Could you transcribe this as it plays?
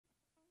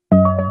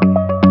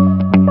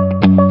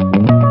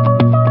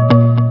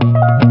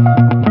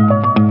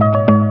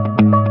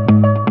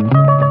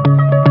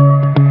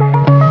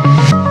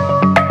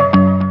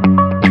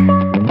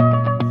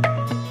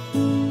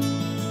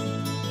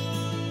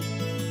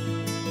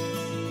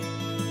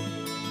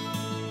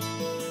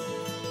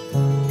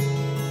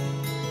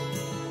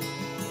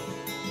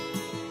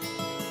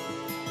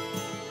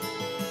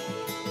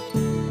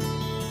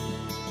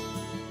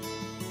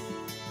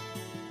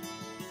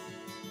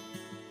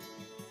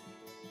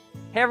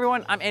Hey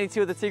everyone, I'm Andy T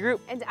with the T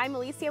Group. And I'm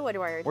Alicia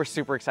Woodward. We're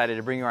super excited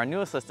to bring you our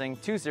newest listing,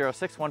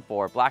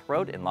 20614 Black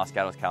Road in Los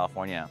Gatos,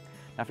 California.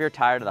 Now if you're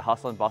tired of the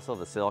hustle and bustle of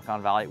the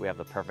Silicon Valley, we have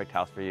the perfect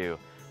house for you.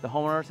 The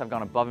homeowners have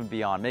gone above and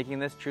beyond, making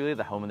this truly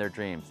the home of their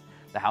dreams.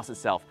 The house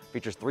itself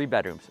features 3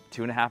 bedrooms,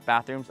 2.5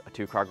 bathrooms, a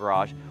 2-car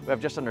garage. We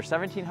have just under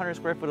 1,700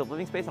 square foot of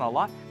living space on a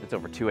lot that's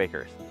over 2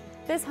 acres.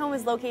 This home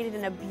is located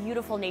in a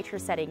beautiful nature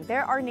setting.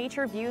 There are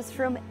nature views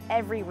from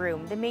every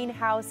room. The main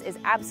house is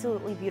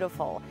absolutely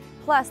beautiful.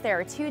 Plus, there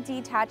are 2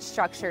 detached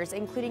structures,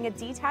 including a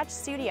detached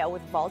studio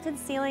with vaulted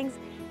ceilings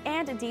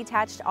and a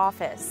detached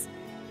office.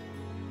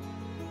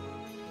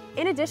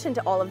 In addition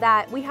to all of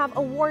that, we have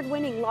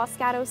award-winning Los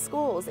Gatos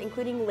schools,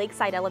 including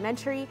Lakeside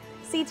Elementary,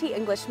 CT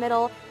English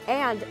Middle,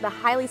 and the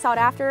highly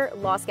sought-after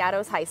Los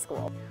Gatos High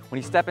School.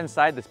 When you step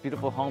inside this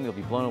beautiful home, you'll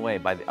be blown away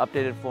by the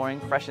updated flooring,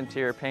 fresh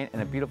interior paint,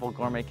 and a beautiful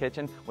gourmet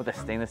kitchen with a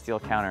stainless steel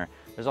counter.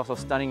 There's also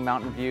stunning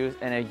mountain views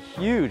and a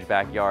huge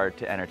backyard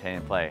to entertain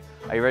and play.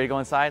 Are you ready to go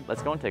inside?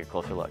 Let's go and take a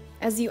closer look.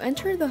 As you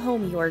enter the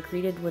home, you are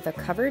greeted with a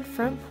covered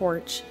front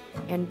porch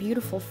and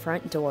beautiful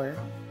front door.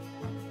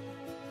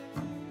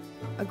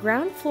 A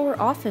ground floor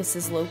office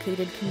is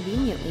located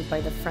conveniently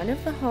by the front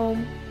of the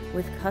home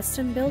with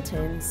custom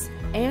built-ins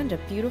and a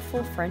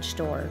beautiful French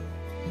door.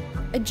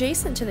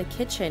 Adjacent to the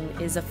kitchen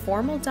is a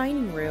formal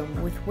dining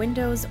room with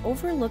windows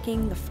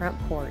overlooking the front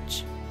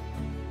porch.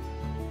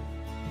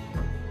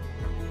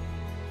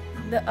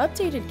 The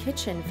updated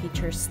kitchen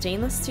features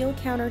stainless steel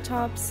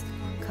countertops,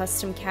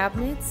 custom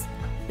cabinets,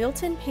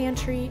 built-in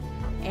pantry,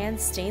 and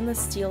stainless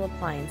steel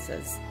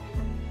appliances.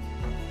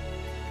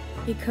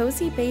 A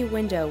cozy bay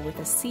window with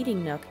a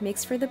seating nook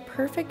makes for the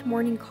perfect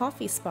morning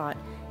coffee spot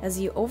as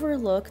you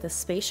overlook the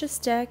spacious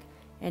deck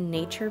and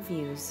nature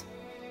views.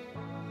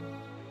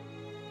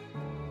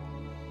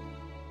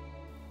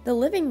 The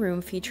living room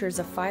features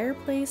a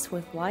fireplace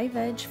with live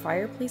edge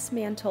fireplace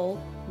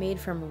mantle made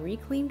from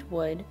reclaimed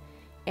wood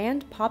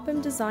and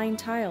Popham design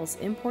tiles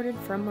imported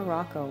from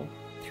Morocco.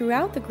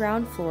 Throughout the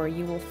ground floor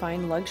you will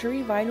find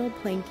luxury vinyl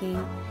planking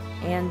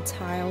and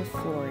tile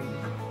flooring.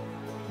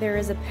 There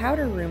is a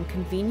powder room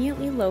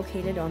conveniently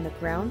located on the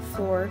ground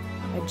floor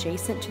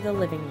adjacent to the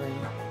living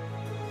room.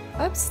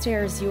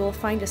 Upstairs you will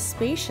find a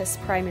spacious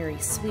primary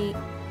suite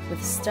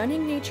with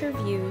stunning nature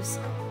views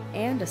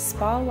and a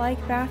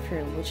spa-like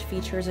bathroom which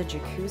features a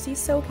jacuzzi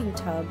soaking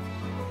tub,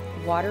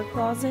 water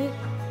closet,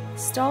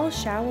 stall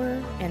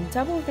shower, and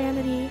double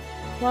vanity,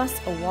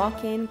 plus a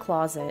walk-in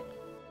closet.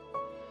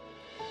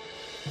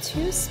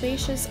 2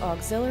 spacious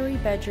auxiliary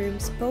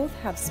bedrooms both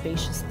have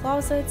spacious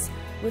closets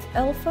with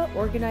Elfa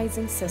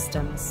organizing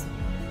systems.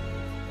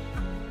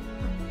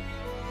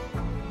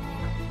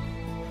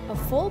 A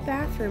full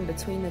bathroom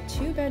between the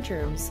 2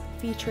 bedrooms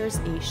features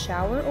a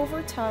shower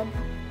over tub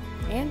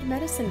and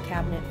medicine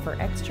cabinet for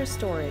extra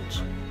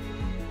storage.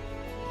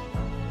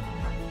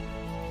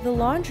 The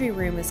laundry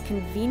room is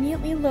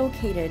conveniently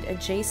located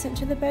adjacent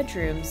to the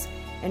bedrooms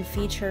and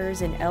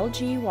features an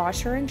LG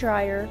washer and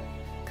dryer,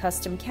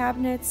 custom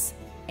cabinets,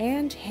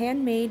 and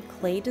handmade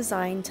clay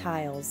design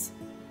tiles.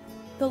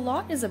 The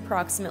lot is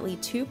approximately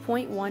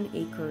 2.1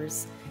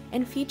 acres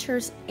and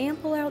features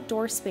ample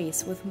outdoor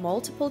space with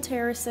multiple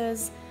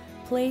terraces,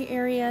 play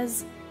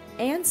areas,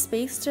 and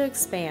space to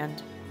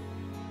expand.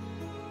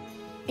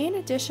 In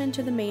addition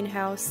to the main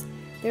house,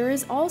 there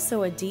is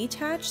also a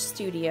detached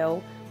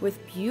studio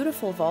with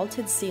beautiful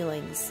vaulted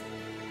ceilings.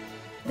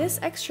 This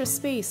extra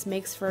space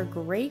makes for a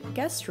great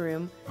guest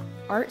room,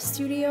 art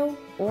studio,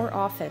 or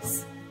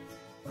office.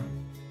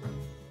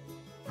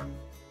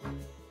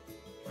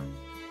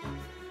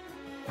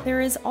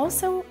 There is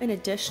also an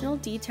additional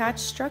detached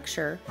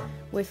structure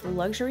with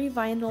luxury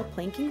vinyl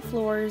planking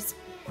floors,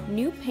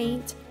 new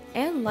paint,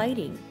 and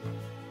lighting.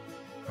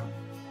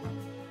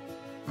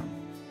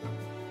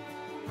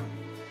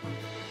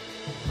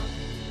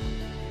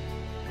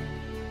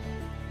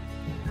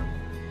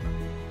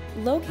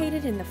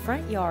 Located in the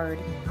front yard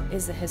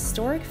is a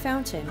historic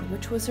fountain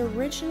which was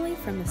originally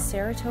from the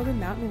Saratoga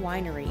Mountain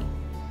Winery.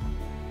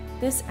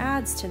 This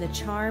adds to the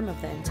charm of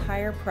the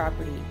entire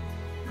property.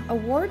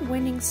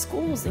 Award-winning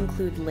schools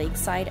include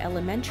Lakeside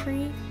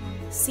Elementary,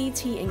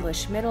 CT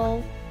English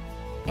Middle,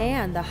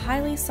 and the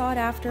highly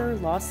sought-after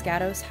Los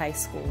Gatos High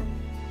School.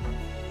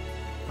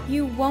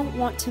 You won't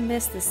want to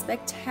miss this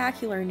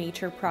spectacular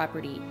nature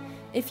property.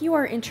 If you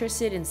are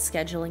interested in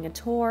scheduling a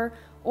tour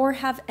or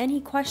have any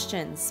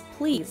questions,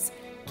 please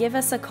give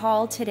us a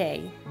call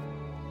today.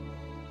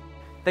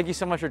 Thank you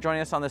so much for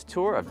joining us on this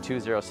tour of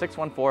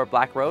 20614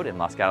 Black Road in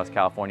Los Gatos,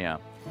 California.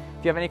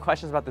 If you have any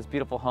questions about this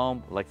beautiful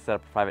home, would like to set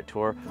up a private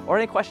tour, or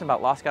any question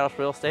about Los Gatos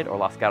real estate or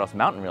Los Gatos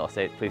Mountain real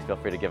estate, please feel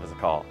free to give us a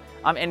call.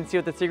 I'm Andy T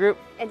with the T Group.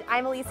 And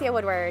I'm Alicia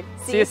Woodward.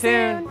 See you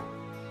soon.